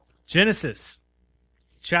Genesis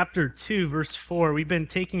chapter 2, verse 4. We've been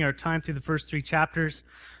taking our time through the first three chapters.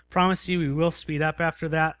 Promise you we will speed up after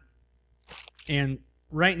that. And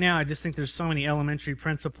right now, I just think there's so many elementary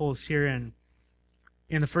principles here in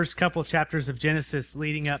the first couple of chapters of Genesis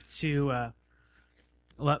leading up to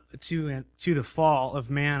the fall of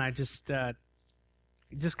man. I just got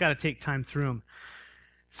to take time through them.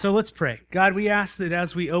 So let's pray. God, we ask that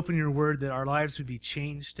as we open your word, that our lives would be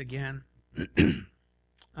changed again.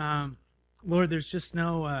 Lord, there's just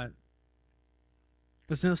no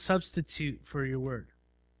substitute for your word.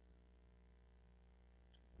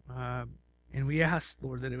 And we ask,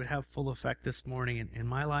 Lord, that it would have full effect this morning in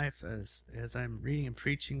my life as I'm reading and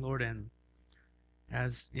preaching, Lord, and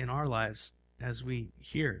as in our lives as we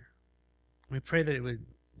hear. We pray that it would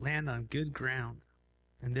land on good ground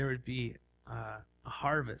and there would be a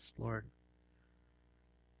harvest, Lord.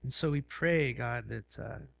 And so we pray, God,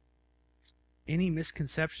 that any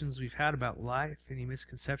misconceptions we've had about life, any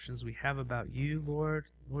misconceptions we have about you, Lord,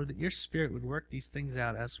 that your Spirit would work these things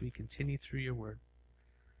out as we continue through your word.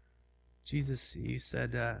 Jesus, you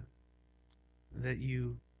said that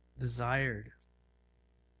you desired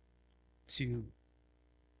to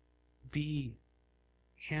be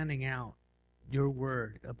handing out your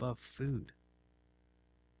word above food.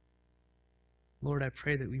 Lord, I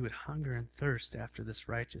pray that we would hunger and thirst after this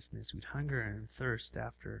righteousness. We'd hunger and thirst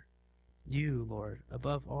after you, Lord,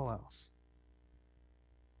 above all else.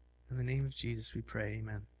 In the name of Jesus we pray,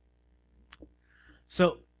 amen.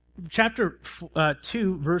 So, chapter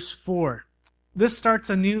 2, verse 4. This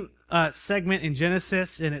starts a new segment in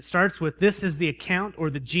Genesis, and it starts with, this is the account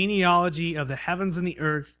or the genealogy of the heavens and the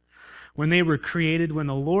earth when they were created, when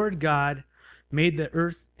the Lord God made the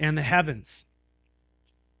earth and the heavens.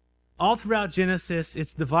 All throughout Genesis,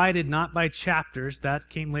 it's divided not by chapters, that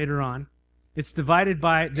came later on. It's divided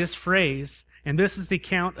by this phrase, and this is the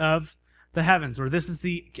account of the heavens, or this is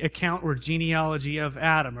the account or genealogy of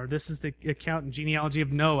Adam, or this is the account and genealogy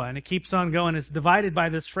of Noah, and it keeps on going. It's divided by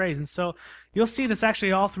this phrase, and so you'll see this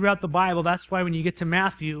actually all throughout the Bible. That's why when you get to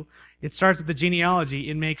Matthew, it starts with the genealogy.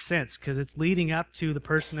 It makes sense, because it's leading up to the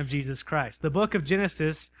person of Jesus Christ. The book of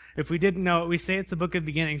Genesis, if we didn't know it, we say it's the book of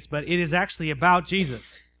beginnings, but it is actually about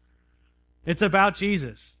Jesus. It's about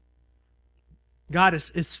Jesus. God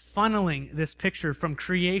is funneling this picture from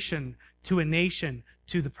creation to a nation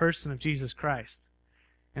to the person of Jesus Christ.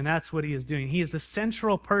 And that's what he is doing. He is the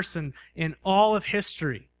central person in all of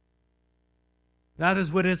history. That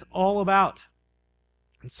is what it is all about.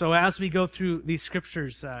 And so as we go through these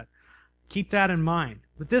scriptures, keep that in mind.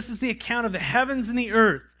 But this is the account of the heavens and the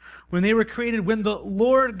earth when they were created, when the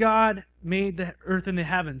Lord God made the earth and the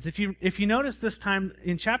heavens. If you notice this time,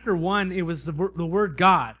 in chapter 1, it was the word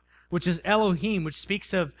God, which is Elohim, which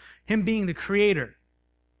speaks of him being the creator.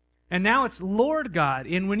 And now it's Lord God.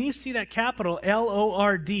 And when you see that capital,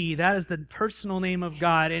 L-O-R-D, that is the personal name of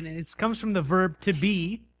God. And it comes from the verb to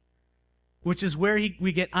be, which is where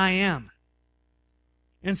we get I am.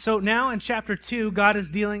 And so now in chapter 2, God is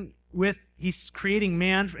dealing with, he's creating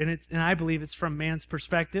man, and I believe it's from man's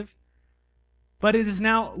perspective. But it is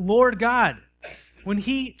now Lord God. When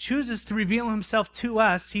he chooses to reveal himself to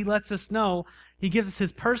us, he lets us know, he gives us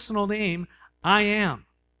his personal name, I am.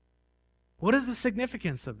 What is the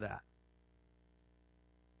significance of that?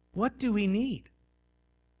 What do we need?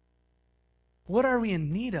 What are we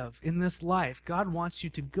in need of in this life? God wants you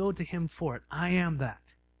to go to him for it. I am that.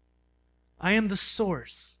 I am the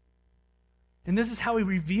source. And this is how he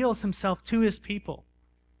reveals himself to his people.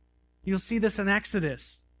 You'll see this in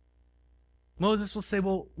Exodus. Moses will say,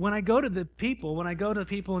 well, when I go to the people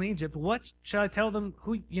in Egypt, what shall I tell them?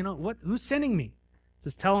 Who's sending me? He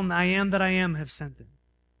says, tell them I am that I am have sent them.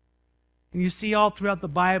 And you see all throughout the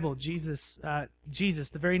Bible, Jesus, the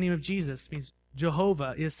very name of Jesus means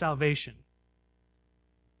Jehovah is salvation.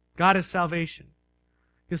 God is salvation.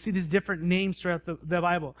 You'll see these different names throughout the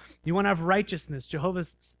Bible. You want to have righteousness, Jehovah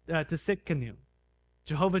Tsidkenu,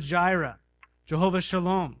 Jehovah Jireh, Jehovah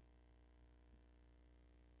Shalom.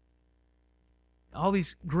 All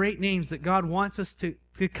these great names that God wants us to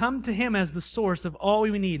come to him as the source of all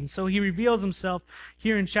we need. And so he reveals himself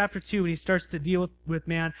here in chapter 2 when he starts to deal with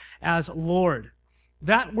man as Lord.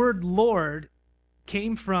 That word Lord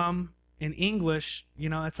came from, in English,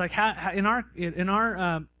 it's like in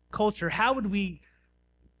our culture, how would we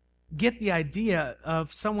get the idea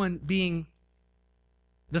of someone being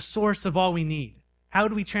the source of all we need? How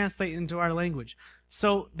do we translate it into our language?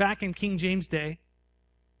 So back in King James Day,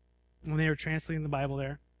 when they were translating the Bible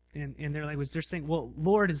there, in their language, they're saying, well,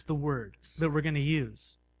 Lord is the word that we're going to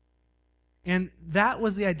use. And that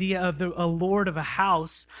was the idea of a lord of a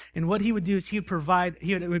house. And what he would do is he would provide,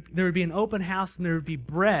 there would be an open house and there would be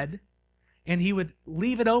bread, and he would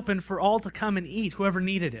leave it open for all to come and eat, whoever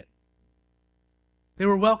needed it. They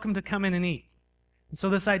were welcome to come in and eat. And so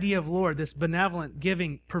this idea of Lord, this benevolent,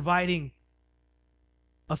 giving, providing,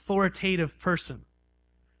 authoritative person.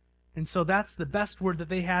 And so that's the best word that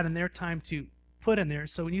they had in their time to put in there.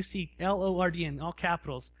 So when you see L-O-R-D in all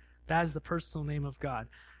capitals, that is the personal name of God.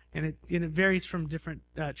 And it varies from different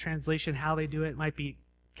translation how they do it. It might be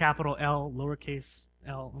capital L, lowercase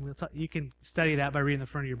l. And you can study that by reading the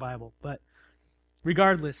front of your Bible. But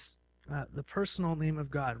regardless, the personal name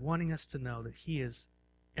of God, wanting us to know that He is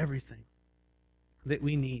everything that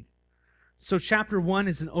we need. So chapter 1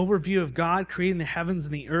 is an overview of God creating the heavens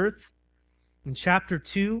and the earth. In chapter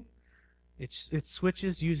 2, it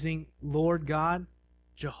switches using Lord God,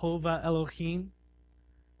 Jehovah Elohim.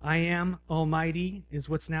 I am Almighty is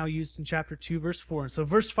what's now used in chapter 2, verse 4. So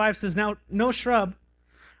verse 5 says, Now no shrub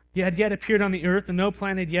had yet appeared on the earth, and no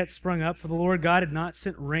plant had yet sprung up, for the Lord God had not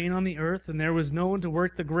sent rain on the earth, and there was no one to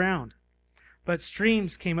work the ground. But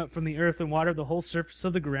streams came up from the earth and watered the whole surface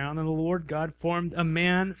of the ground, and the Lord God formed a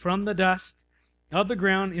man from the dust of the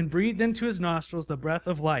ground and breathed into his nostrils the breath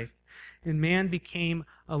of life, and man became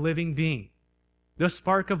a living being. The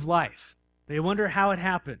spark of life. They wonder how it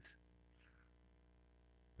happened.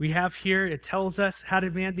 We have here, it tells us, how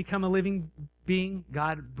did man become a living being?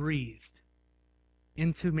 God breathed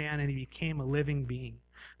into man and he became a living being.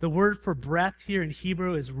 The word for breath here in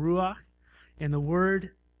Hebrew is ruach, and the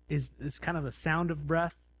word is kind of a sound of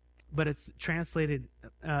breath, but it's translated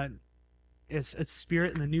as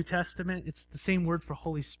spirit in the New Testament. It's the same word for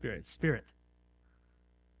Holy Spirit, spirit.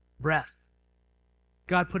 Breath.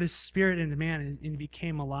 God put His Spirit into man and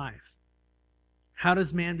became alive. How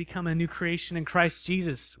does man become a new creation in Christ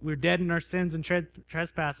Jesus? We're dead in our sins and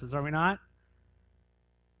trespasses, are we not?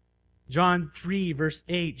 John 3, verse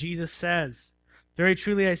 8, Jesus says, Very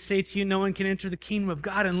truly I say to you, no one can enter the kingdom of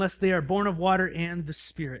God unless they are born of water and the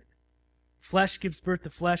Spirit. Flesh gives birth to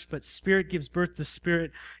flesh, but Spirit gives birth to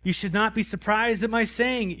spirit. You should not be surprised at my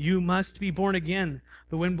saying, you must be born again.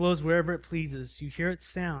 The wind blows wherever it pleases. You hear its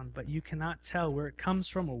sound, but you cannot tell where it comes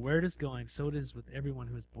from or where it is going. So it is with everyone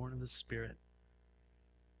who is born of the Spirit.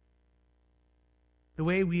 The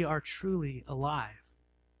way we are truly alive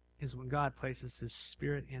is when God places His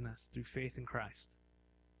Spirit in us through faith in Christ.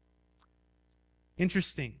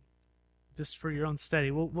 Interesting, just for your own study.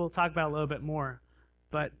 We'll talk about it a little bit more.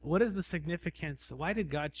 But what is the significance? Why did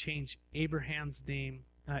God change Abram's name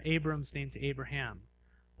to Abraham?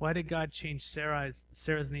 Why did God change Sarah's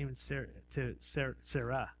name to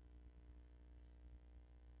Sarah?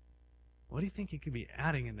 What do you think He could be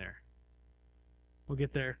adding in there? We'll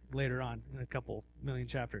get there later on in a couple million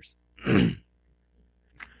chapters.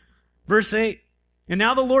 Verse 8, And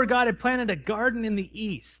now the Lord God had planted a garden in the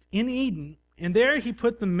east, in Eden, and there He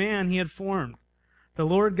put the man He had formed. The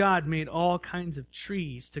Lord God made all kinds of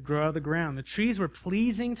trees to grow out of the ground. The trees were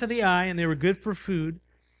pleasing to the eye, and they were good for food.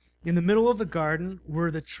 In the middle of the garden were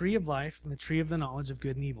the tree of life and the tree of the knowledge of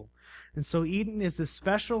good and evil. And so Eden is this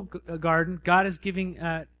special garden. God is giving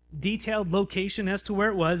a detailed location as to where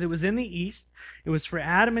it was. It was in the east. It was for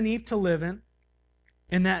Adam and Eve to live in.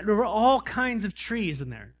 And that there were all kinds of trees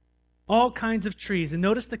in there. All kinds of trees. And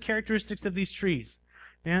notice the characteristics of these trees.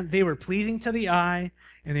 And they were pleasing to the eye,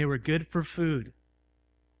 and they were good for food.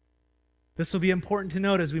 This will be important to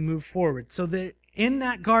note as we move forward. So in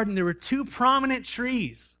that garden, there were two prominent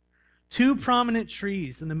trees. Two prominent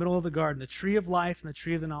trees in the middle of the garden, the tree of life and the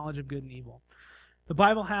tree of the knowledge of good and evil. The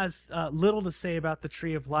Bible has little to say about the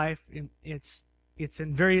tree of life. It's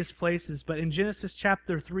in various places, but in Genesis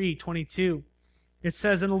chapter 3:22, it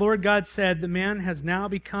says, And the Lord God said, The man has now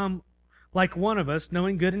become like one of us,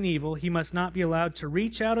 knowing good and evil. He must not be allowed to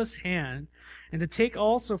reach out his hand and to take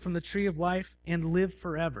also from the tree of life and live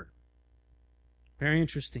forever. Very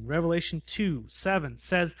interesting. Revelation 2:7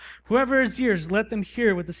 says, Whoever has ears, let them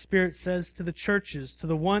hear what the Spirit says to the churches. To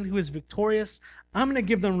the one who is victorious, I'm going to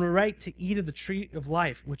give them the right to eat of the tree of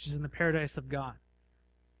life, which is in the paradise of God.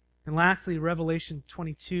 And lastly, Revelation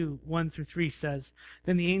 22:1-3 says,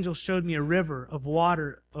 Then the angel showed me a river of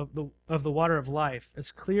water, of the water of life,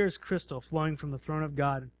 as clear as crystal, flowing from the throne of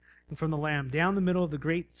God and from the Lamb, down the middle of the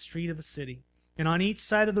great street of the city. And on each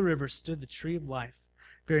side of the river stood the tree of life,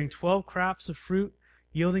 bearing 12 crops of fruit,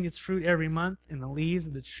 yielding its fruit every month, and the leaves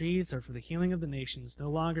of the trees are for the healing of the nations.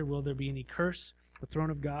 No longer will there be any curse. The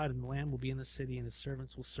throne of God and the Lamb will be in the city, and His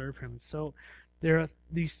servants will serve Him. And so there are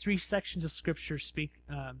these three sections of Scripture speak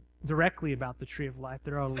directly about the tree of life.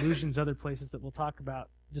 There are allusions other places that we'll talk about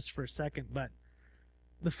just for a second. But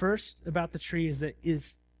the first about the tree is that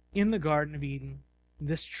in the Garden of Eden,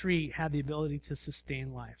 this tree had the ability to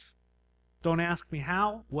sustain life. Don't ask me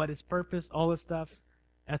how, what its purpose, all this stuff.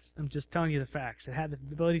 I'm just telling you the facts. It had the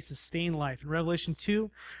ability to sustain life. In Revelation 2,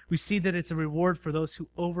 we see that it's a reward for those who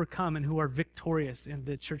overcome and who are victorious. In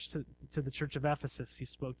the church to the church of Ephesus, he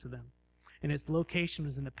spoke to them. And its location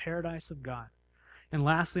was in the paradise of God. And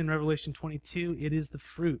lastly, in Revelation 22, it is the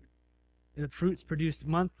fruit. The fruit's produced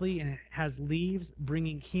monthly, and it has leaves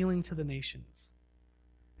bringing healing to the nations.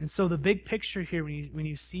 And so the big picture here, when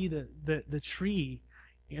you see the tree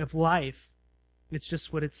of life, it's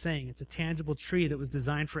just what it's saying. It's a tangible tree that was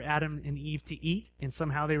designed for Adam and Eve to eat, and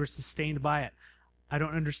somehow they were sustained by it. I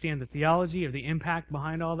don't understand the theology or the impact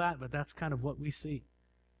behind all that, but that's kind of what we see.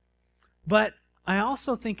 But I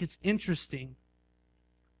also think it's interesting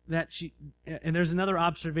that and there's another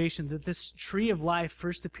observation, that this tree of life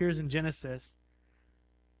first appears in Genesis,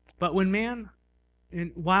 but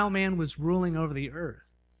while man was ruling over the earth.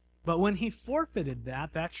 But when he forfeited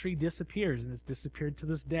that tree disappears, and it's disappeared to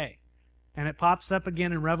this day. And it pops up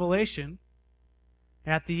again in Revelation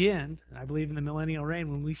at the end, I believe in the millennial reign,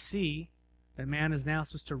 when we see that man is now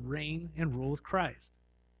supposed to reign and rule with Christ.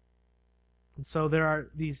 And so there are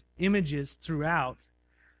these images throughout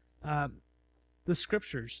the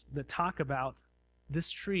Scriptures that talk about this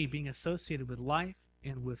tree being associated with life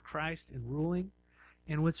and with Christ and ruling.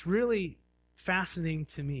 And what's really fascinating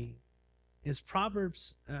to me is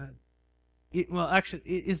Proverbs, it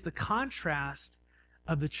is the contrast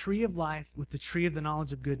of the tree of life with the tree of the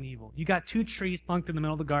knowledge of good and evil. You got two trees plunked in the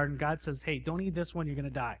middle of the garden. God says, hey, don't eat this one, you're going to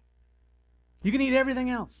die. You can eat everything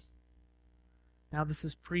else. Now this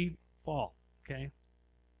is pre-fall, okay?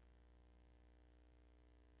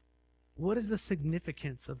 What is the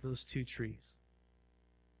significance of those two trees?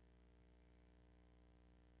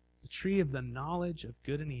 The tree of the knowledge of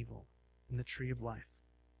good and evil and the tree of life.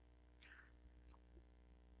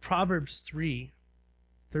 Proverbs 3:13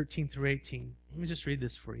 through 18. Let me just read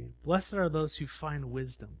this for you. Blessed are those who find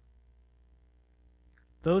wisdom,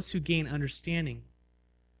 those who gain understanding,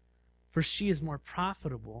 for she is more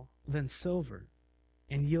profitable than silver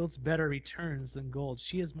and yields better returns than gold.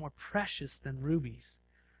 She is more precious than rubies.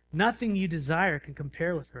 Nothing you desire can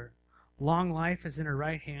compare with her. Long life is in her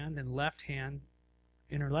right hand, and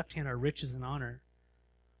in her left hand are riches and honor.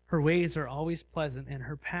 Her ways are always pleasant, and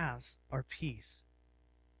her paths are peace.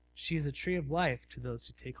 She is a tree of life to those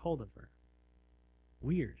who take hold of her.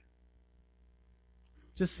 Weird.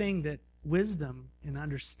 Just saying that wisdom and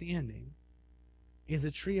understanding is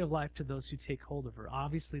a tree of life to those who take hold of her.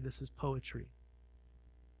 Obviously, this is poetry.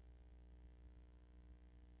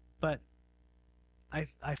 But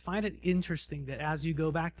I find it interesting that as you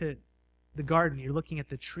go back to the garden, you're looking at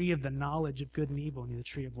the tree of the knowledge of good and evil and the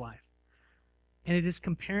tree of life. And it is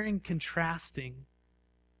comparing, contrasting,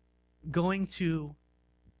 going to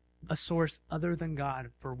a source other than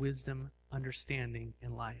God for wisdom, understanding,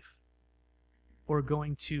 and life. Or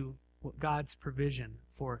going to God's provision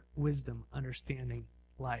for wisdom, understanding,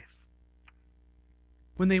 life.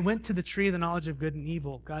 When they went to the tree of the knowledge of good and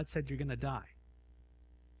evil, God said, you're going to die.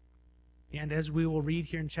 And as we will read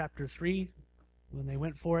here in chapter 3, when they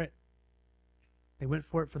went for it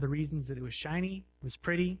for the reasons that it was shiny, it was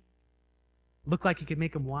pretty, looked like it could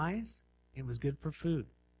make them wise, and it was good for food.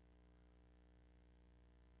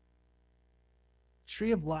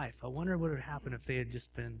 Tree of life. I wonder what would happen if they had just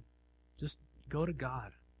go to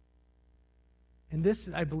God. And this,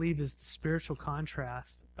 I believe, is the spiritual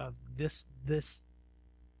contrast of this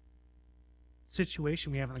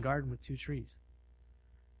situation we have in the garden with two trees.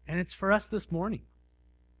 And it's for us this morning.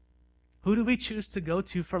 Who do we choose to go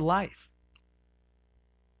to for life?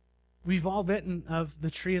 We've all bitten of the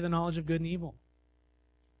tree of the knowledge of good and evil.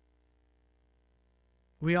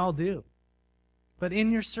 We all do. But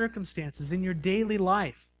in your circumstances, in your daily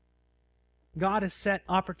life, God has set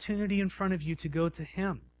opportunity in front of you to go to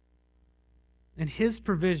Him and His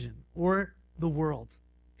provision, or the world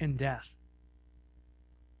and death.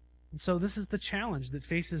 And so this is the challenge that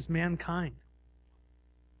faces mankind.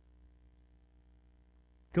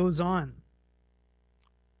 Goes on.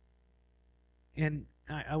 And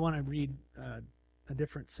I want to read a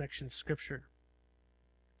different section of Scripture.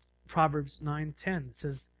 Proverbs 9:10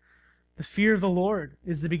 says, the fear of the Lord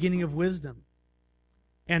is the beginning of wisdom,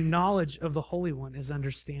 and knowledge of the Holy One is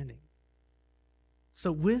understanding.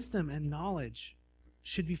 So wisdom and knowledge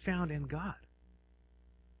should be found in God.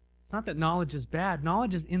 It's not that knowledge is bad.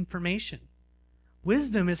 Knowledge is information.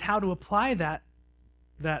 Wisdom is how to apply that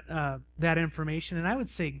information, and I would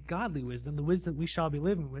say godly wisdom, the wisdom we shall be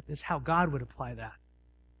living with, is how God would apply that.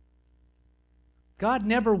 God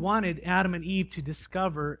never wanted Adam and Eve to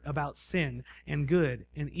discover about sin and good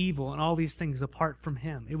and evil and all these things apart from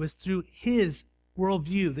Him. It was through His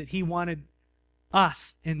worldview that He wanted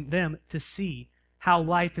us and them to see how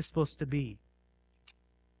life is supposed to be.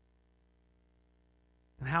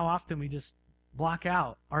 And how often we just block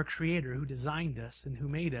out our Creator who designed us and who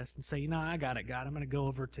made us and say, you know, I got it, God. I'm going to go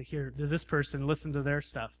over to this person and listen to their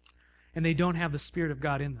stuff. And they don't have the Spirit of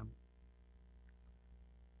God in them.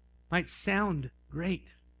 Might sound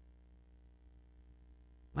great.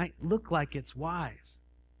 Might look like it's wise.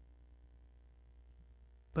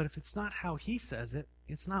 But if it's not how He says it,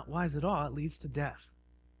 it's not wise at all. It leads to death.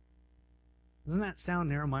 Doesn't that sound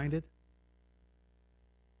narrow-minded?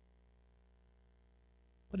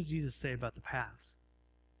 What did Jesus say about the paths?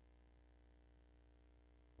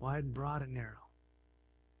 Wide and broad and narrow.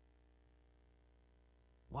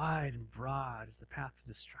 Wide and broad is the path to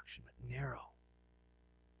destruction, but narrow.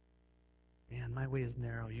 Man, my way is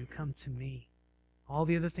narrow. You come to me. All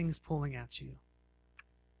the other things pulling at you.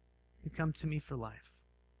 You come to me for life.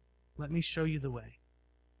 Let me show you the way.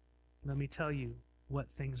 Let me tell you what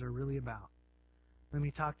things are really about. Let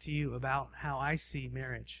me talk to you about how I see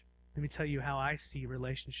marriage. Let me tell you how I see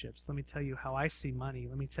relationships. Let me tell you how I see money.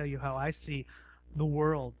 Let me tell you how I see the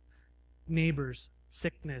world, neighbors,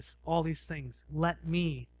 sickness, all these things. Let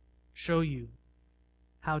me show you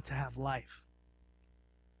how to have life.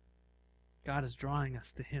 God is drawing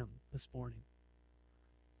us to Him this morning.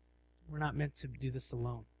 We're not meant to do this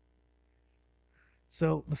alone.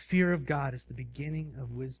 So the fear of God is the beginning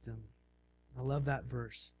of wisdom. I love that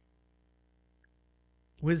verse.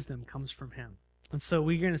 Wisdom comes from Him. And so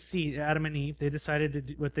we're going to see Adam and Eve, they decided to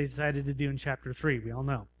do what they decided to do in chapter 3. We all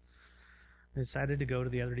know. They decided to go to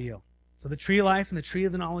the other deal. So the tree of life and the tree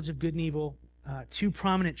of the knowledge of good and evil, two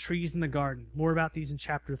prominent trees in the garden. More about these in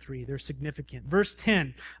chapter 3. They're significant. Verse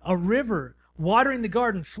 10, a river watering the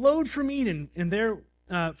garden flowed from Eden, and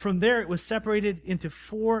from there it was separated into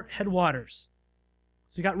 4 headwaters.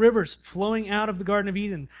 So you got rivers flowing out of the Garden of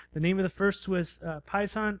Eden. The name of the first was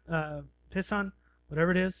Pison,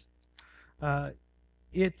 whatever it is.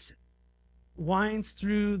 It winds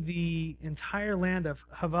through the entire land of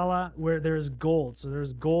Havilah where there is gold. So there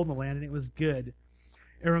was gold in the land, and it was good.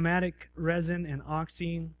 Aromatic resin and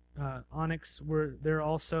onyx were there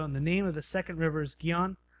also. And the name of the second river is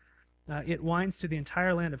Gihon. It winds through the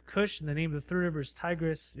entire land of Cush, and the name of the third river is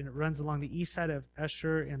Tigris, and it runs along the east side of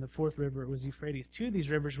Ashur, and the fourth river was Euphrates. 2 of these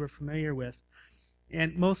rivers we're familiar with.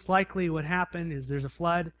 And most likely what happened is there's a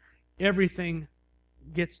flood, everything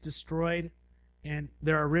gets destroyed, and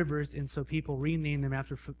there are rivers, and so people rename them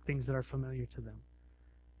after things that are familiar to them.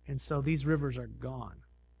 And so these rivers are gone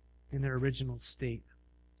in their original state.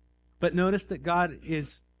 But notice that God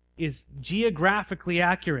is geographically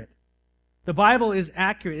accurate. The Bible is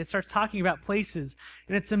accurate. It starts talking about places,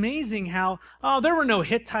 and it's amazing how, there were no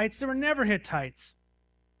Hittites. There were never Hittites.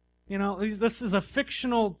 You know, this is a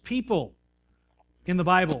fictional people in the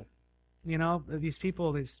Bible. You know, these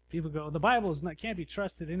people go, the Bible can't be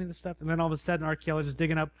trusted, any of this stuff. And then all of a sudden, archaeologists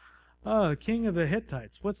digging up, the king of the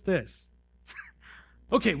Hittites. What's this?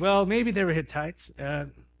 Okay, well, maybe they were Hittites.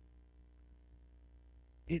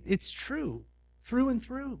 It's true, through and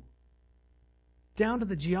through, down to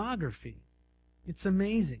the geography. It's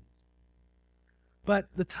amazing. But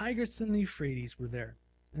the Tigris and the Euphrates were there.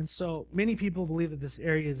 And so many people believe that this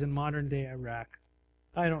area is in modern-day Iraq.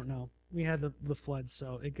 I don't know. We had the flood,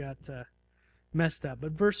 so it got messed up.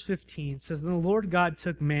 But verse 15 says, "Then the Lord God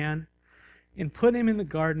took man and put him in the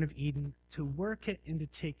Garden of Eden to work it and to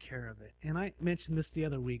take care of it." And I mentioned this the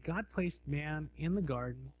other week. God placed man in the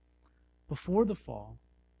garden before the fall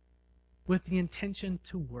with the intention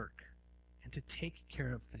to work and to take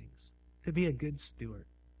care of things, to be a good steward.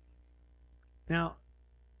 Now,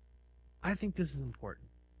 I think this is important.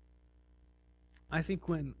 I think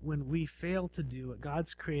when we fail to do what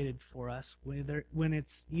God's created for us, when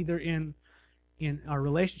it's either in our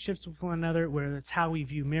relationships with one another, whether it's how we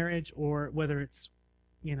view marriage, or whether it's,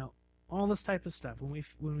 all this type of stuff,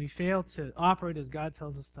 when we fail to operate as God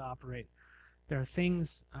tells us to operate, there are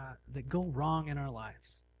things that go wrong in our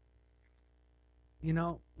lives. We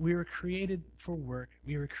were created for work.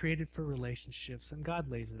 We were created for relationships, and God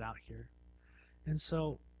lays it out here. And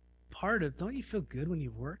so don't you feel good when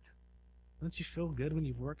you've worked? Don't you feel good when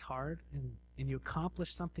you've worked hard and you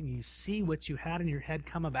accomplish something, and you see what you had in your head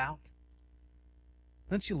come about?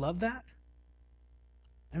 Don't you love that?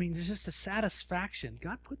 I mean, there's just a satisfaction.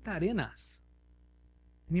 God put that in us.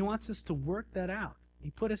 And He wants us to work that out. He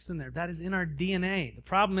put us in there. That is in our DNA. The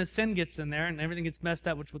problem is sin gets in there and everything gets messed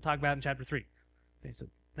up, which we'll talk about in chapter 3. Okay, so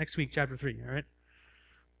next week, chapter 3, all right?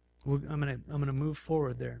 I'm gonna move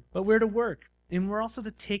forward there. But we're to work. And we're also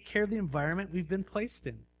to take care of the environment we've been placed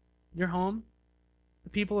in. Your home, the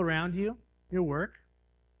people around you, your work.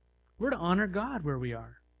 We're to honor God where we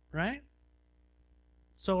are, right?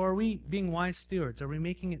 So are we being wise stewards? Are we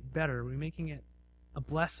making it better? Are we making it a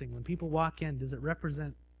blessing? When people walk in, does it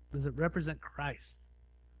represent Christ?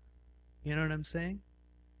 You know what I'm saying?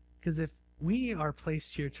 Because if we are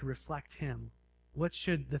placed here to reflect Him, what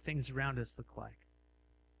should the things around us look like?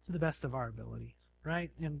 To the best of our abilities,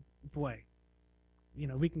 right? And boy,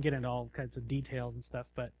 we can get into all kinds of details and stuff,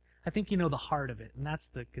 but I think you know the heart of it, and that's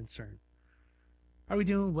the concern. Are we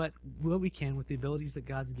doing what we can with the abilities that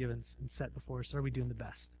God's given us and set before us? Are we doing the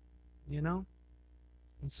best? And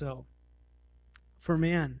so, for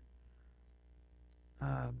man,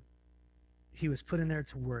 he was put in there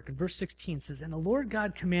to work. And verse 16 says, "And the Lord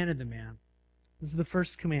God commanded the man," this is the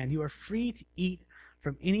first command, "You are free to eat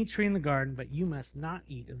from any tree in the garden, but you must not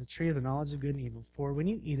eat of the tree of the knowledge of good and evil, for when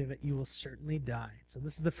you eat of it, you will certainly die." So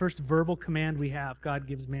this is the first verbal command we have, God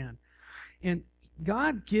gives man. And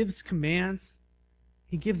God gives commands,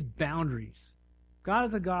 He gives boundaries. God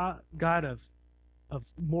is a God of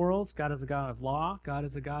morals, God is a God of law, God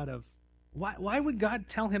is a God of... Why would God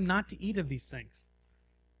tell him not to eat of these things?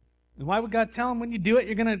 And why would God tell him when you do it,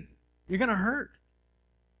 you're gonna hurt?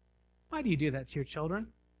 Why do you do that to your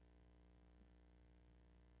children?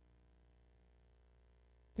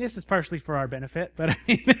 This is partially for our benefit, but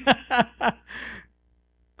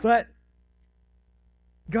but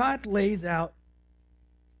God lays out,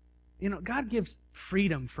 God gives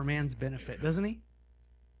freedom for man's benefit, doesn't He?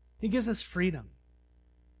 He gives us freedom.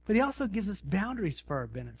 But He also gives us boundaries for our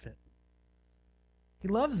benefit. He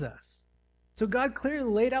loves us. So God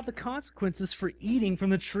clearly laid out the consequences for eating from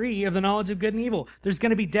the tree of the knowledge of good and evil. There's going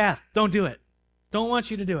to be death. Don't do it. Don't want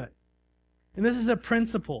you to do it. And this is a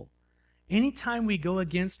principle. Anytime we go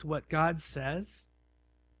against what God says,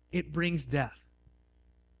 it brings death.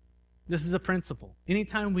 This is a principle.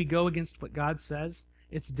 Anytime we go against what God says,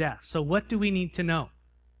 it's death. So what do we need to know?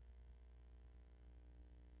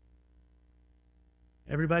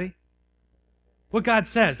 Everybody? What God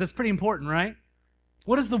says. That's pretty important, right?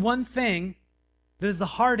 What is the one thing that is the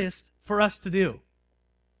hardest for us to do?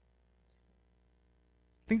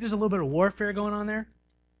 Think there's a little bit of warfare going on there?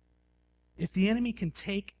 If the enemy can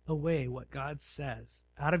take away what God says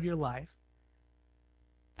out of your life,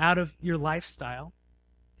 out of your lifestyle,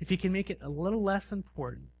 if he can make it a little less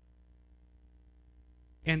important,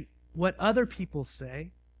 and what other people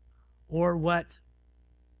say, or what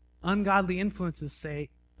ungodly influences say,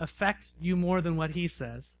 affect you more than what he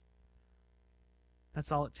says,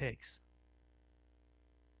 that's all it takes.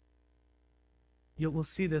 We'll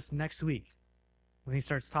see this next week when he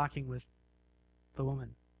starts talking with the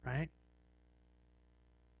woman, right?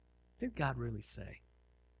 Did God really say?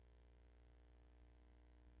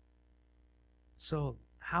 So,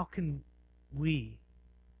 how can we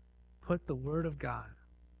put the Word of God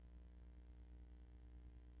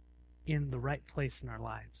in the right place in our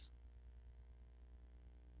lives?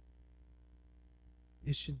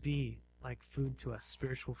 It should be like food to us,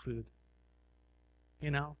 spiritual food.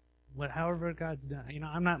 However God's done.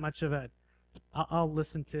 I'm not much of I'll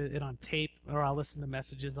listen to it on tape, or I'll listen to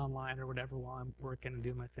messages online or whatever while I'm working and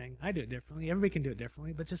doing my thing. I do it differently. Everybody can do it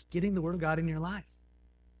differently, but just getting the Word of God in your life.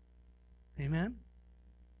 Amen?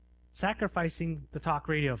 Sacrificing the talk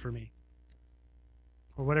radio for me,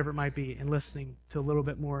 or whatever it might be, and listening to a little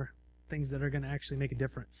bit more things that are going to actually make a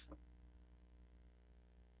difference.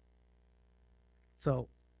 So,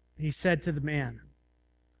 he said to the man,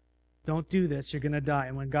 don't do this, you're going to die.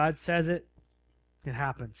 And when God says it, it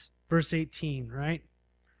happens. Verse 18, right?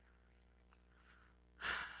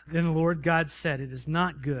 Then the Lord God said, it is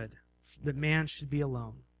not good that man should be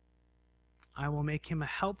alone. I will make him a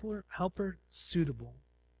helper suitable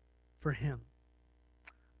for him.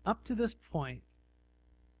 Up to this point,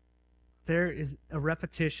 there is a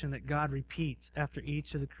repetition that God repeats after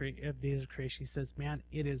each of the days of creation. He says, man,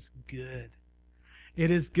 it is good. It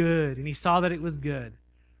is good. And he saw that it was good.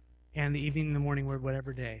 And the evening and the morning were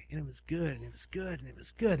whatever day. And it was good, and it was good, and it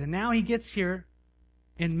was good. And now he gets here,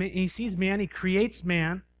 and he sees man, he creates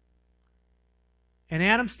man. And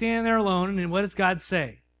Adam's standing there alone, and what does God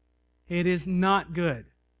say? It is not good.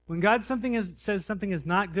 When God says something is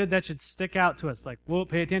not good, that should stick out to us. Like, whoa,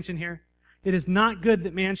 pay attention here. It is not good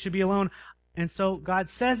that man should be alone. And so God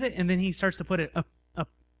says it, and then he starts to put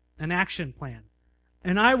an action plan.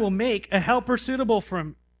 And I will make a helper suitable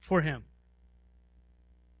for him.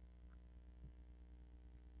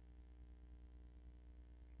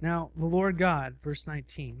 Now, the Lord God, verse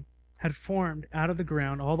 19, had formed out of the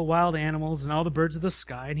ground all the wild animals and all the birds of the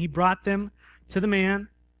sky, and he brought them to the man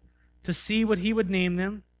to see what he would name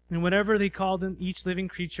them. And whatever they called in each living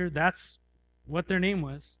creature, that's what their name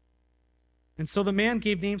was. And so the man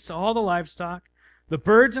gave names to all the livestock, the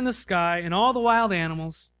birds in the sky, and all the wild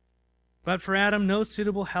animals. But for Adam, no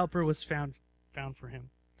suitable helper was found for him.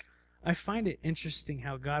 I find it interesting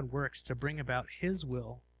how God works to bring about His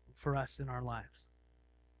will for us in our lives.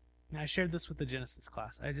 Now, I shared this with the Genesis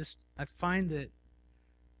class. I find that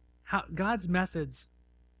how God's methods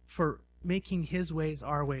for making His ways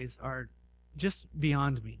our ways are just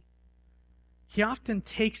beyond me. He often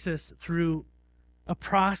takes us through a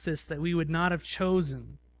process that we would not have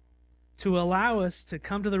chosen to allow us to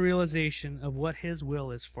come to the realization of what His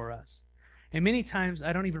will is for us. And many times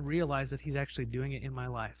I don't even realize that He's actually doing it in my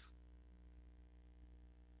life.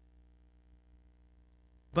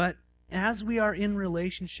 But as we are in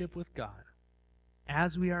relationship with God,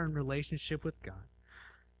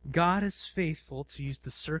 God is faithful to use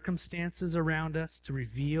the circumstances around us to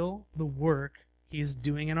reveal the work He is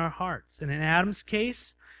doing in our hearts. And in Adam's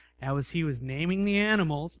case, as he was naming the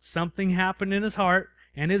animals, something happened in his heart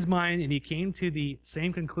and his mind, and he came to the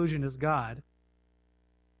same conclusion as God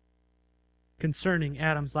concerning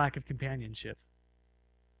Adam's lack of companionship.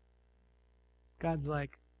 God's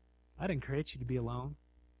like, I didn't create you to be alone.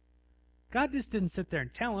 God just didn't sit there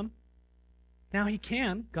and tell him. Now He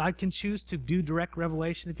can. God can choose to do direct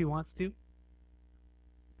revelation if He wants to.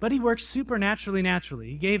 But He works supernaturally,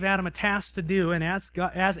 naturally. He gave Adam a task to do, and as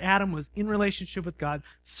Adam was in relationship with God,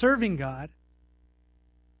 serving God,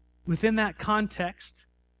 within that context,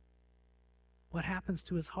 what happens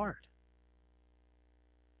to his heart?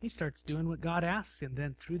 He starts doing what God asks, and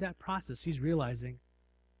then through that process, he's realizing,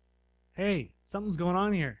 hey, something's going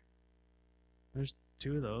on here. There's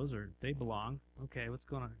two of those, or they belong. Okay, what's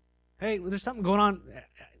going on? Hey, there's something going on.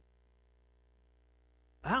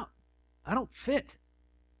 I don't fit.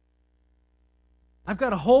 I've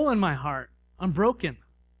got a hole in my heart. I'm broken.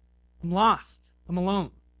 I'm lost. I'm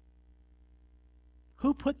alone.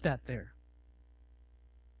 Who put that there?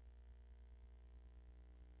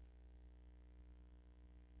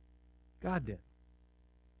 God did.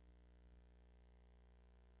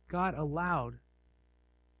 God allowed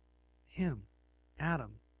him,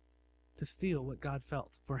 Adam, to feel what God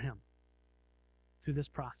felt for him through this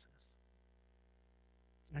process.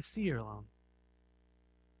 I see you're alone.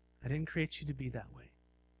 I didn't create you to be that way.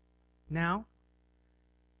 Now,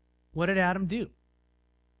 what did Adam do?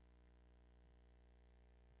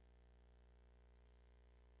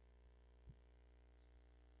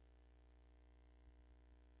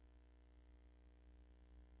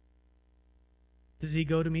 Does he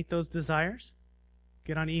go to meet those desires?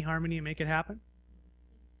 Get on eHarmony and make it happen?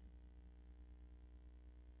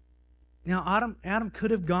 Now, Adam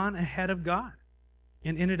could have gone ahead of God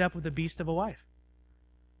and ended up with a beast of a wife.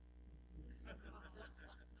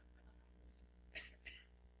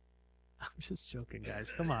 I'm just joking,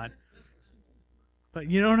 guys. Come on.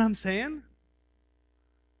 But you know what I'm saying?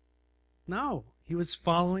 No. He was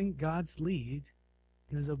following God's lead.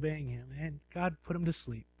 He was obeying Him. And God put him to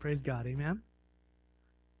sleep. Praise God. Amen?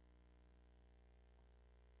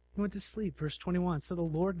 He went to sleep. Verse 21. So the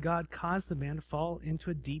Lord God caused the man to fall into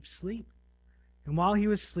a deep sleep. And while he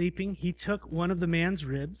was sleeping, He took one of the man's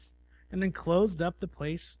ribs and then closed up the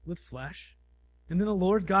place with flesh. And then the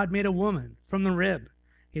Lord God made a woman from the rib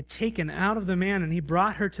He had taken out of the man, and He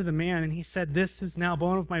brought her to the man, and He said, This is now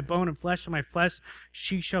bone of my bone and flesh of my flesh.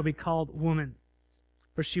 She shall be called woman,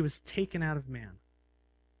 for she was taken out of man.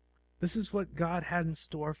 This is what God had in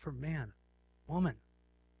store for man, woman.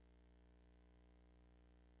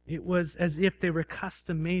 It was as if they were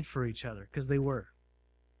custom made for each other, because they were.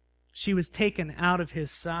 She was taken out of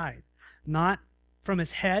his side, not from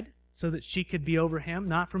his head so that she could be over him,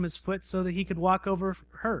 not from his foot so that he could walk over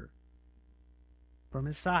her. From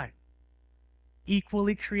his side.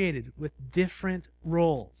 Equally created with different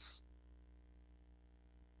roles.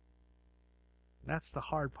 That's the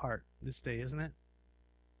hard part this day, isn't it?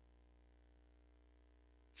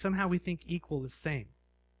 Somehow we think equal is same.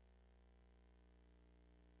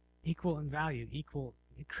 Equal in value, equal,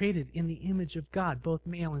 created in the image of God, both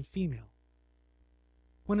male and female.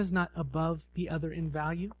 One is not above the other in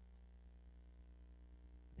value.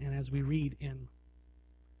 And as we read in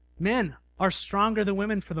men are stronger than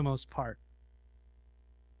women for the most part.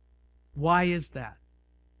 Why is that?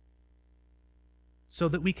 So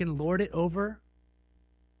that we can lord it over,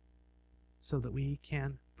 so that we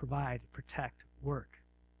can provide, protect, work.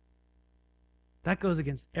 That goes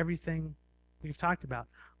against everything we've talked about.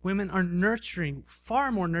 Women are nurturing,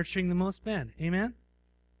 far more nurturing than most men. Amen?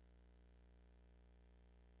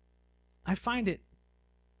 I find it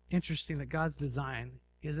interesting that God's design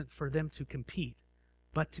isn't for them to compete,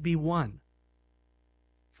 but to be one.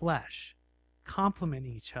 flesh,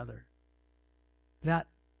 complementing each other, that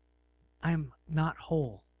I'm not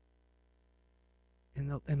whole. In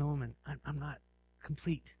the woman, I'm not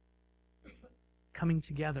complete. Coming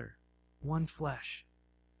together, one flesh.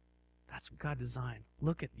 That's what God designed.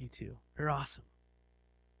 Look at you two. They're awesome.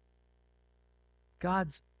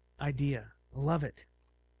 God's idea. I love it.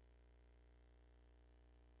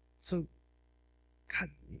 So, God,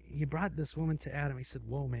 He brought this woman to Adam. He said,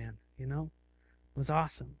 whoa, man, you know? It was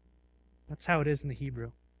awesome. That's how it is in the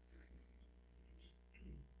Hebrew.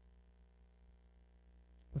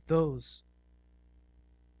 With those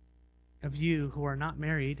of you who are not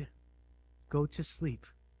married, go to sleep.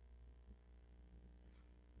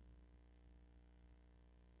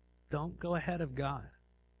 Don't go ahead of God.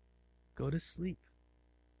 Go to sleep.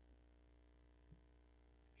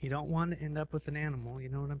 You don't want to end up with an animal. You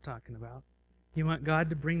know what I'm talking about. You want God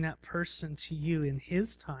to bring that person to you in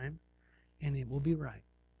His time, and it will be right.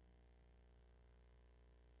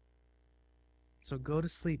 So go to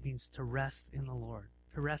sleep means to rest in the Lord,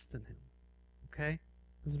 to rest in Him. Okay?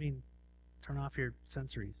 Doesn't mean turn off your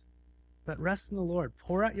sensories. But rest in the Lord.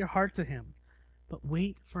 Pour out your heart to Him. But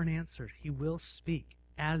wait for an answer. He will speak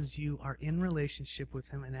as you are in relationship with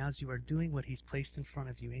Him and as you are doing what He's placed in front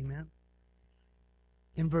of you. Amen?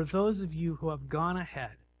 And for those of you who have gone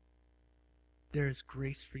ahead, there is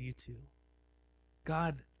grace for you too.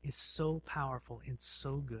 God is so powerful and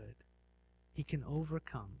so good. He can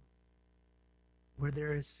overcome. Where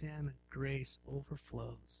there is sin, grace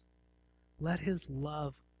overflows. Let His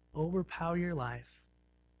love overpower your life.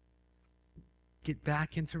 Get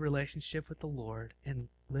back into relationship with the Lord and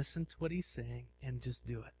listen to what He's saying and just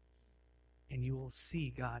do it. And you will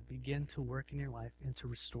see God begin to work in your life and to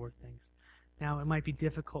restore things. Now, it might be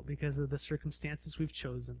difficult because of the circumstances we've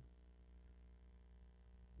chosen.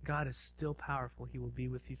 God is still powerful. He will be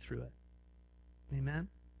with you through it. Amen?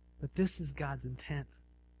 But this is God's intent,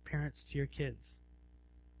 parents to your kids.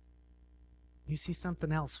 You see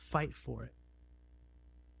something else, fight for it.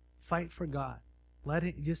 Fight for God.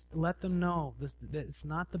 Just let them know that it's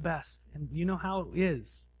not the best. And you know how it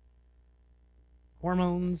is.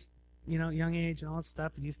 Hormones, young age and all that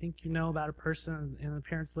stuff. And you think you know about a person, and the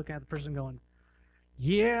parents looking at the person going,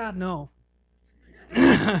 yeah, no.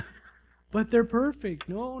 But they're perfect.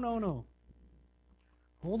 No.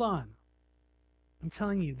 Hold on. I'm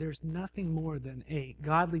telling you, there's nothing more than a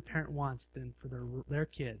godly parent wants than for their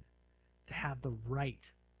kid to have the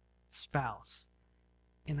right spouse.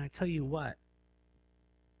 And I tell you what,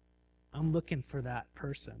 I'm looking for that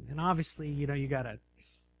person. And obviously, you got to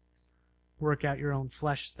work out your own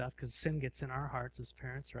flesh stuff because sin gets in our hearts as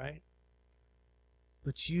parents, right?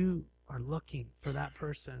 But you are looking for that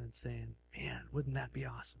person and saying, man, wouldn't that be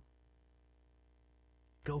awesome?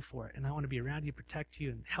 Go for it. And I want to be around you, protect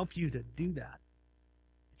you, and help you to do that.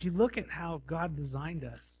 If you look at how God designed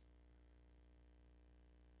us,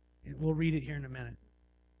 and we'll read it here in a minute.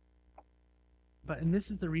 And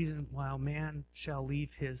this is the reason why man shall leave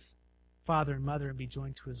his father and mother and be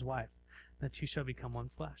joined to his wife. The two shall become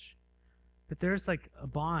one flesh. But there's like a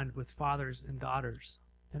bond with fathers and daughters,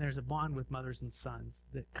 and there's a bond with mothers and sons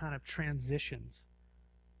that kind of transitions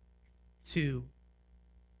to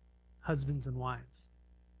husbands and wives.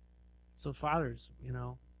 So fathers,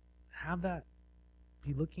 have that.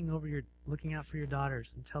 Be looking out for your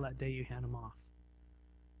daughters until that day you hand them off.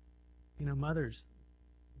 Mothers,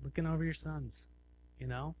 looking over your sons,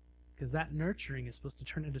 because that nurturing is supposed to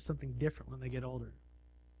turn into something different when they get older.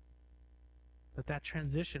 But that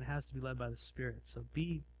transition has to be led by the Spirit. So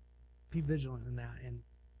be vigilant in that and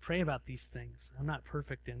pray about these things. I'm not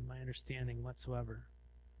perfect in my understanding whatsoever.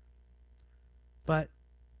 But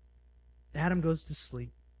Adam goes to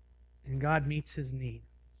sleep, and God meets his need.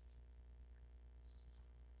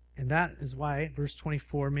 And that is why, verse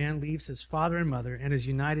 24, man leaves his father and mother and is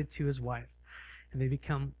united to his wife, and they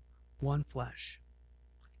become one flesh.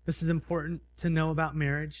 This is important to know about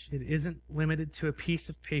marriage. It isn't limited to a piece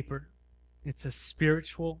of paper. It's a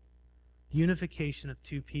spiritual unification of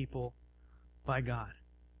two people by God.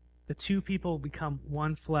 The two people become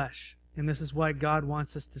one flesh, and this is why God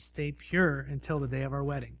wants us to stay pure until the day of our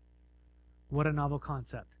wedding. What a novel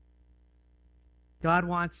concept. God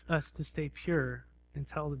wants us to stay pure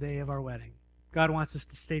until the day of our wedding. God wants us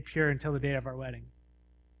to stay pure until the day of our wedding.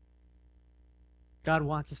 God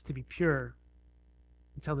wants us to be pure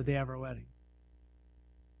until the day of our wedding.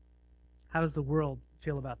 How does the world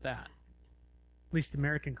feel about that? At least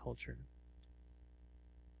American culture.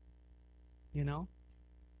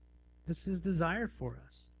 This is desire for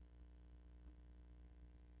us.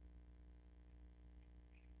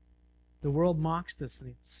 The world mocks this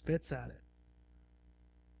and it spits at it.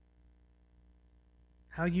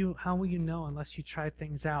 How will you know unless you try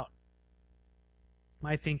things out?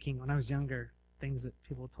 My thinking when I was younger, things that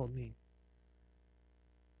people told me.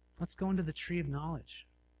 Let's go into the tree of knowledge.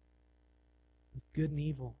 Good and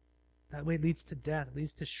evil. That way it leads to death. It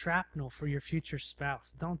leads to shrapnel for your future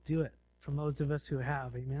spouse. Don't do it from those of us who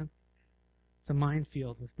have. Amen? It's a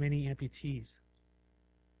minefield with many amputees.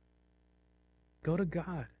 Go to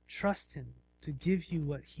God. Trust Him to give you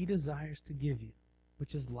what He desires to give you,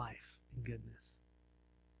 which is life and goodness.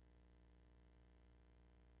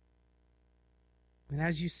 And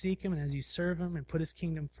as you seek Him and as you serve Him and put His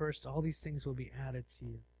kingdom first, all these things will be added to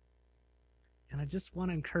you. And I just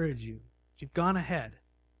want to encourage you, if you've gone ahead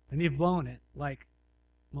and you've blown it like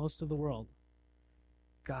most of the world,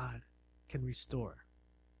 God can restore.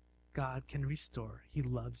 God can restore. He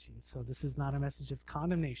loves you. So this is not a message of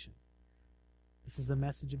condemnation. This is a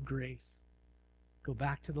message of grace. Go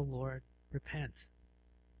back to the Lord. Repent.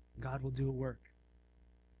 God will do a work.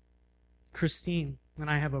 Christine and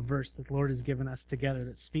I have a verse that the Lord has given us together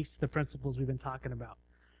that speaks to the principles we've been talking about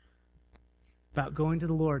going to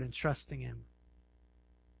the Lord and trusting Him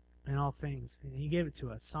in all things. And He gave it to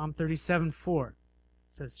us. Psalm 37:4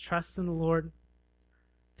 says, trust in the Lord,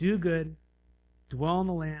 do good, dwell in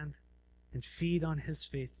the land, and feed on His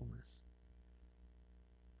faithfulness.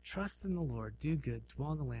 Trust in the Lord, do good,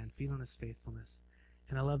 dwell in the land, feed on His faithfulness.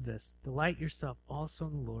 And I love this. Delight yourself also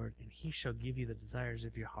in the Lord, and He shall give you the desires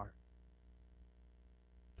of your heart.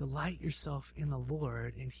 Delight yourself in the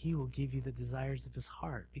Lord, and He will give you the desires of His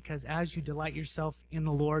heart. Because as you delight yourself in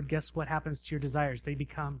the Lord, guess what happens to your desires? They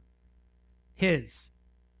become His.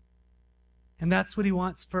 And that's what He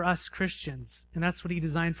wants for us Christians. And that's what He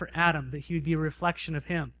designed for Adam, that he would be a reflection of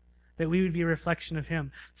Him. That we would be a reflection of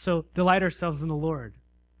Him. So delight ourselves in the Lord.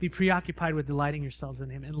 Be preoccupied with delighting yourselves in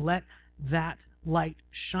Him. And let that light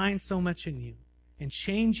shine so much in you and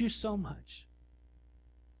change you so much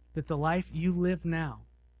that the life you live now,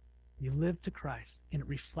 you live to Christ, and it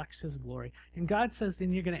reflects His glory. And God says,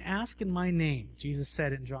 and you're going to ask in my name, Jesus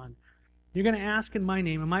said in John, you're going to ask in my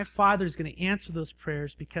name, and my Father is going to answer those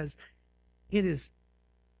prayers because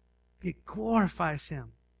it glorifies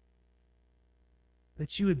Him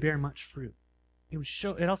that you would bear much fruit.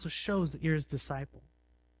 It also shows that you're His disciple.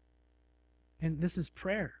 And this is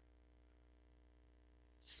prayer.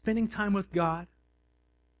 Spending time with God,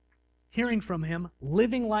 hearing from Him,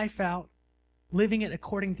 living life out, living it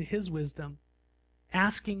according to His wisdom,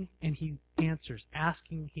 asking and He answers,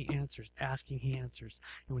 asking, He answers, asking, He answers.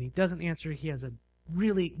 And when He doesn't answer, He has a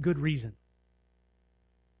really good reason.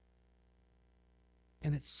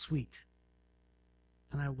 And it's sweet.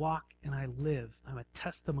 And I walk and I live. I'm a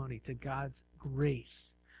testimony to God's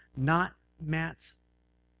grace. Not Matt's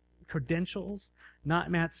credentials, not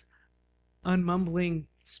Matt's unmumbling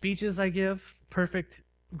speeches I give, perfect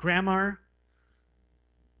grammar,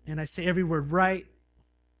 and I say every word right.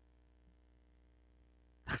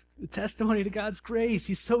 The testimony to God's grace.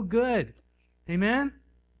 He's so good. Amen?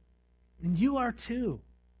 And you are too.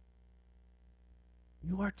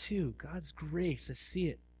 You are too. God's grace, I see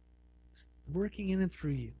it. It's working in and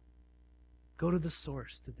through you. Go to the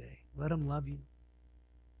source today. Let Him love you.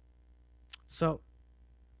 So,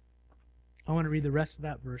 I want to read the rest of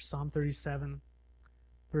that verse. Psalm 37,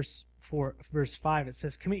 verse 5. It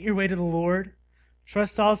says, commit your way to the Lord.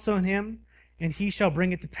 Trust also in Him, and He shall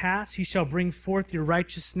bring it to pass. He shall bring forth your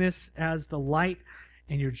righteousness as the light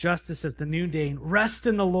and your justice as the noonday. And rest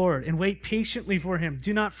in the Lord and wait patiently for Him.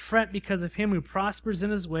 Do not fret because of him who prospers in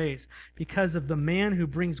his ways, because of the man who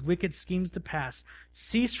brings wicked schemes to pass.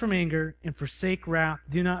 Cease from anger and forsake wrath.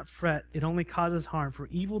 Do not fret. It only causes harm, for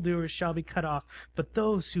evildoers shall be cut off, but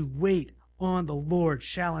those who wait on the Lord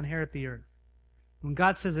shall inherit the earth. When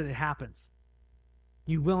God says it, it happens.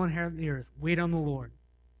 You will inherit the earth. Wait on the Lord.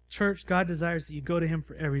 Church, God desires that you go to Him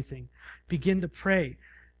for everything. Begin to pray.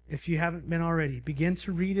 If you haven't been already, begin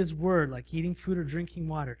to read His Word like eating food or drinking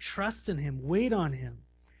water. Trust in Him. Wait on Him.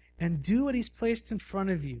 And do what He's placed in front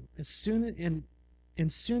of you. Soon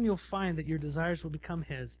you'll find that your desires will become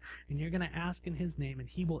His. And you're going to ask in His name, and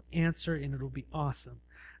He will answer, and it'll be awesome.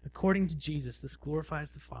 According to Jesus, this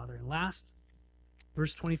glorifies the Father. And last,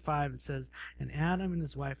 verse 25, it says, and Adam and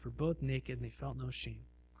his wife were both naked, and they felt no shame.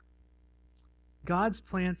 God's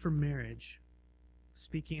plan for marriage,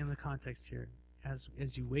 speaking in the context here,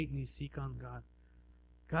 as you wait and you seek on God,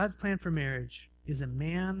 God's plan for marriage is a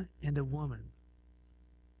man and a woman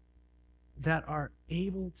that are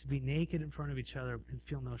able to be naked in front of each other and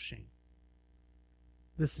feel no shame.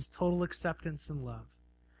 This is total acceptance and love.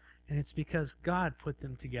 And it's because God put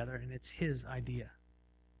them together, and it's His idea.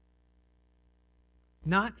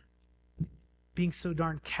 Not being so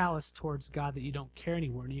darn callous towards God that you don't care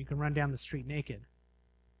anymore and you can run down the street naked.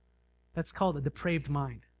 That's called a depraved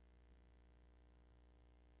mind.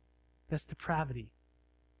 That's depravity.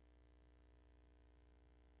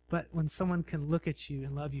 But when someone can look at you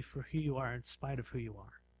and love you for who you are in spite of who you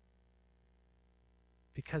are,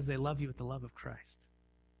 because they love you with the love of Christ,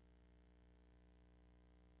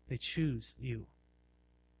 they choose you.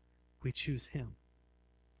 We choose Him.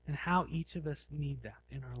 And how each of us need that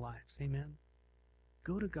in our lives. Amen?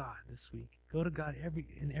 Go to God this week. Go to God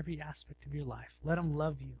in every aspect of your life. Let Him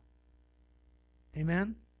love you.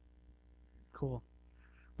 Amen? Cool.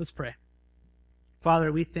 Let's pray.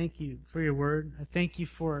 Father, we thank you for your word. I thank you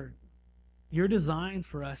for your design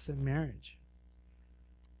for us in marriage.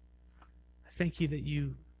 I thank you that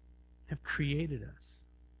you have created us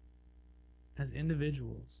as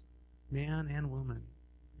individuals, man and woman,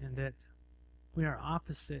 and that we are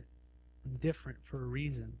opposite and different for a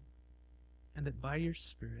reason, and that by your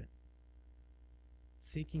Spirit,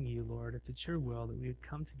 seeking you, Lord, if it's your will, that we would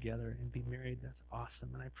come together and be married. That's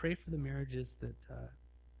awesome. And I pray for the marriages that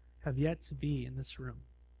have yet to be in this room.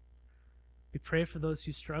 We pray for those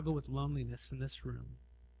who struggle with loneliness in this room.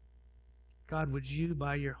 God, would you,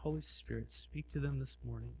 by your Holy Spirit, speak to them this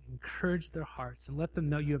morning, encourage their hearts, and let them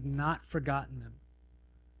know you have not forgotten them.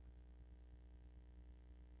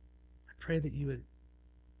 I pray that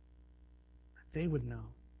they would know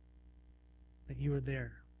that you are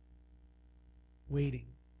there, waiting.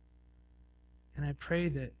 And I pray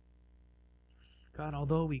that, God,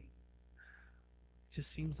 although it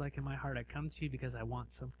just seems like in my heart I come to you because I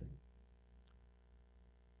want something,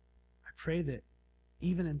 I pray that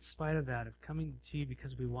even in spite of that, of coming to you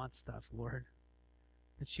because we want stuff, Lord,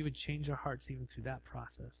 that you would change our hearts even through that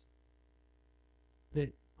process.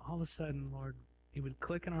 That all of a sudden, Lord, it would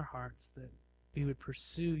click in our hearts that we would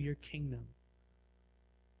pursue your kingdom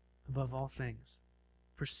above all things.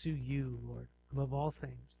 Pursue you, Lord, above all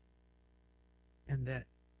things. And that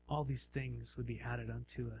all these things would be added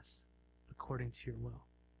unto us according to your will.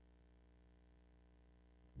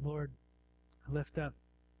 Lord, I lift up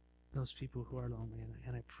those people who are lonely,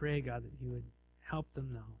 and I pray, God, that you would help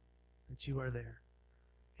them know that you are there,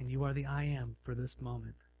 and you are the I am for this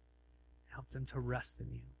moment. Help them to rest in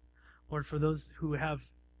you. Lord, for those who have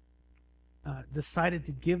decided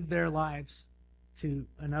to give their lives to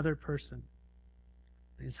another person,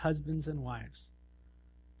 as husbands and wives,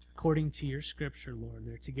 according to your scripture, Lord,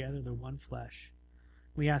 they're together, they're one flesh.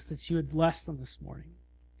 We ask that you would bless them this morning.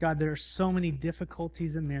 God, there are so many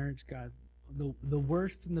difficulties in marriage, God. The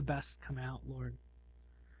worst and the best come out, Lord.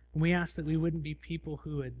 And we ask that we wouldn't be people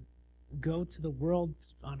who would go to the world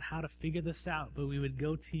on how to figure this out, but we would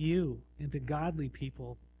go to you and to godly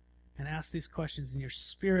people and ask these questions, and your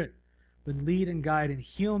Spirit would lead and guide and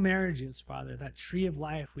heal marriages, Father. That tree of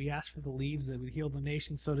life, we ask for the leaves that would heal the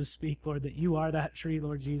nation, so to speak, Lord, that you are that tree,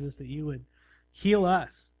 Lord Jesus, that you would heal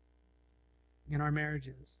us in our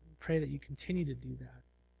marriages. We pray that you continue to do that.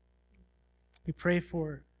 We pray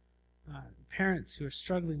for parents who are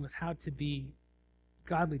struggling with how to be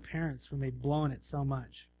godly parents when they've blown it so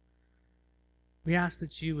much. We ask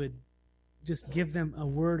that you would just give them a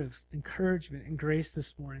word of encouragement and grace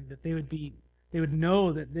this morning, that they would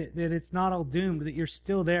know that it's not all doomed, that you're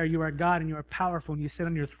still there, you are God, and you are powerful, and you sit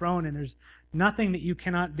on your throne, and there's nothing that you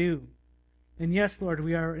cannot do. And yes, Lord,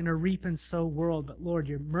 we are in a reap and sow world, but Lord,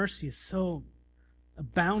 your mercy is so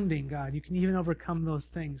abounding, God. You can even overcome those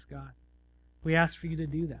things, God. We ask for you to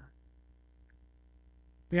do that.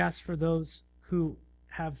 We ask for those who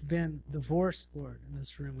have been divorced, Lord, in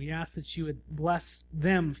this room. We ask that you would bless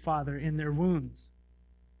them, Father, in their wounds.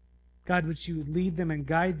 God, would you lead them and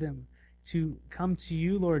guide them to come to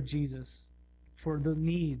you, Lord Jesus, for the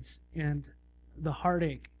needs and the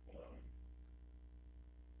heartache.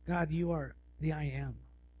 God, you are the I am.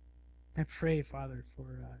 I pray, Father, for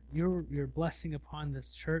your blessing upon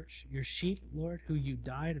this church, your sheep, Lord, who you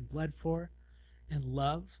died and bled for and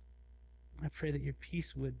love. I pray that your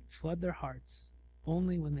peace would flood their hearts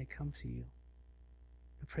only when they come to you.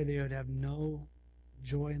 I pray they would have no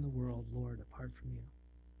joy in the world, Lord, apart from you.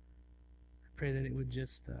 I pray that it would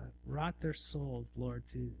just rot their souls, Lord,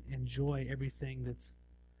 to enjoy everything that's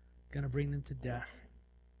going to bring them to death.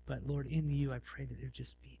 But, Lord, in you, I pray that there would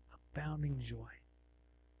just be abounding joy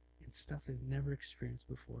in stuff they've never experienced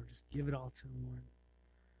before. Just give it all to them, Lord.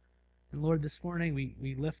 And, Lord, this morning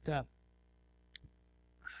we lift up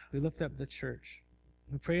the church.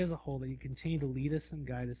 We pray as a whole that you continue to lead us and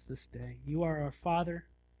guide us this day. You are our Father.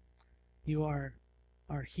 You are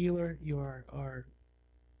our healer. You are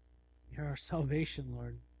our salvation,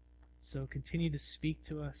 Lord. So continue to speak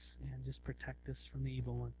to us and just protect us from the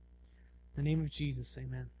evil one. In the name of Jesus,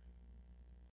 amen.